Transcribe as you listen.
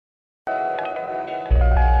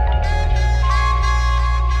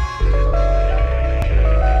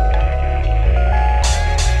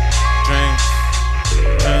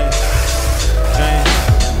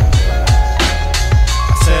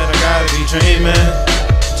dreaming,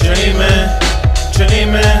 dreaming,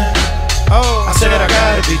 dreaming. Oh, I said I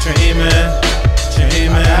gotta be dreaming,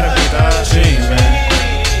 dreaming, dreaming.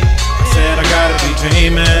 I said I gotta be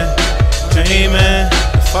dreaming, dreaming,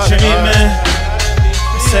 dreaming.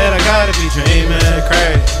 I said I gotta be dreaming,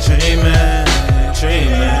 crazy, dreaming,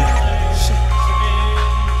 dreaming.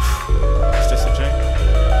 Is this a dream?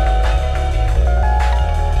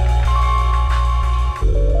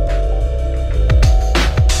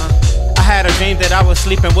 I had a dream that I was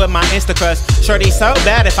sleeping with my Insta crush. Shorty so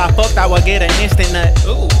bad, if I fucked, I would get an instant nut.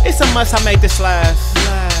 Ooh. It's a must, I make this last.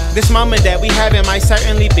 This moment that we having might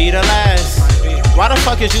certainly be the last. Why the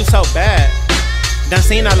fuck is you so bad? Done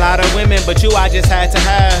seen a lot of women, but you I just had to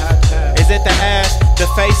have. Is it the ass, the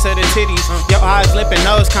face, or the titties? Your eyes, lip, and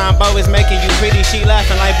nose combo is making you pretty. She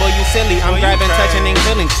laughing like, boy, you silly. I'm grabbing, touching, and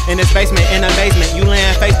feeling in this basement, in amazement. You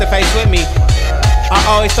laying face to face with me. I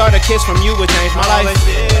always thought a kiss from you would change my life.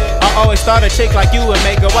 I always thought a chick like you would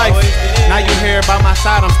make a wife. Now you here by my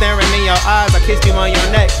side, I'm staring in your eyes. I kissed you on your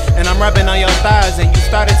neck, and I'm rubbing on your thighs. And you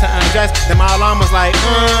started to undress, then my alarm was like,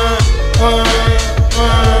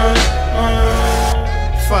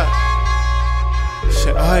 fuck.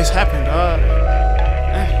 Shit always happened, dog.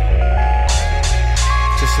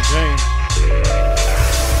 Just a dream.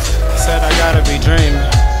 I said I gotta be dreaming.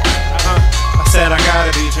 I said I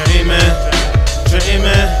gotta be dreaming,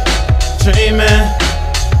 dreaming, dreaming.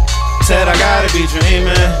 I said I gotta be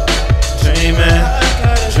dreaming, dreaming,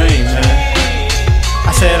 dreaming.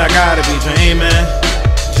 I said I gotta be dreaming,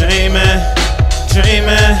 dreaming,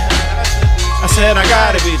 dreaming. I said I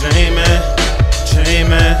gotta be dreaming,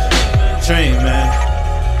 dreaming, dreaming.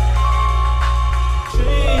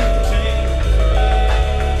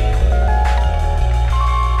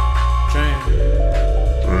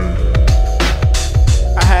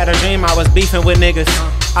 I had a dream I was beefing with niggas.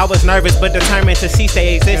 I was nervous but determined to cease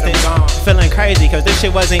their existence. Feeling crazy cause this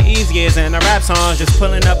shit wasn't easy as in a rap song. Just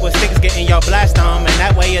pulling up with sticks, getting your blast on. And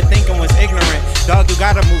that way of thinking was ignorant. Dog, you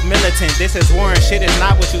gotta move militant. This is war and shit is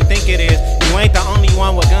not what you think it is. You ain't the only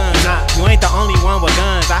one with guns. You ain't the only one with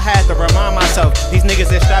guns. I had to remind myself, these niggas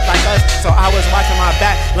is strapped like us. So I was watching my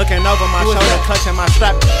back, looking over my shoulder, clutching my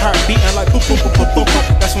strap, heart beating like boop, boop, boop, boop, boop.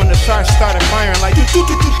 That's when the sharks started firing like doo, doo,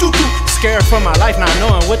 doo, doo, doo. Scared for my life, not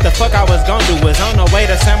knowing what the fuck I was gonna do. Was on the way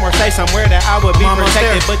to somewhere, say somewhere that I would be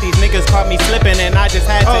protected. But these niggas caught me slipping and I just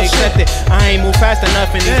had to accept it. I ain't moved fast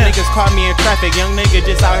enough and these niggas caught me in traffic. Young nigga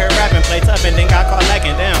just out here rapping, play tough and then got caught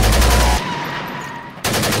lacking, damn.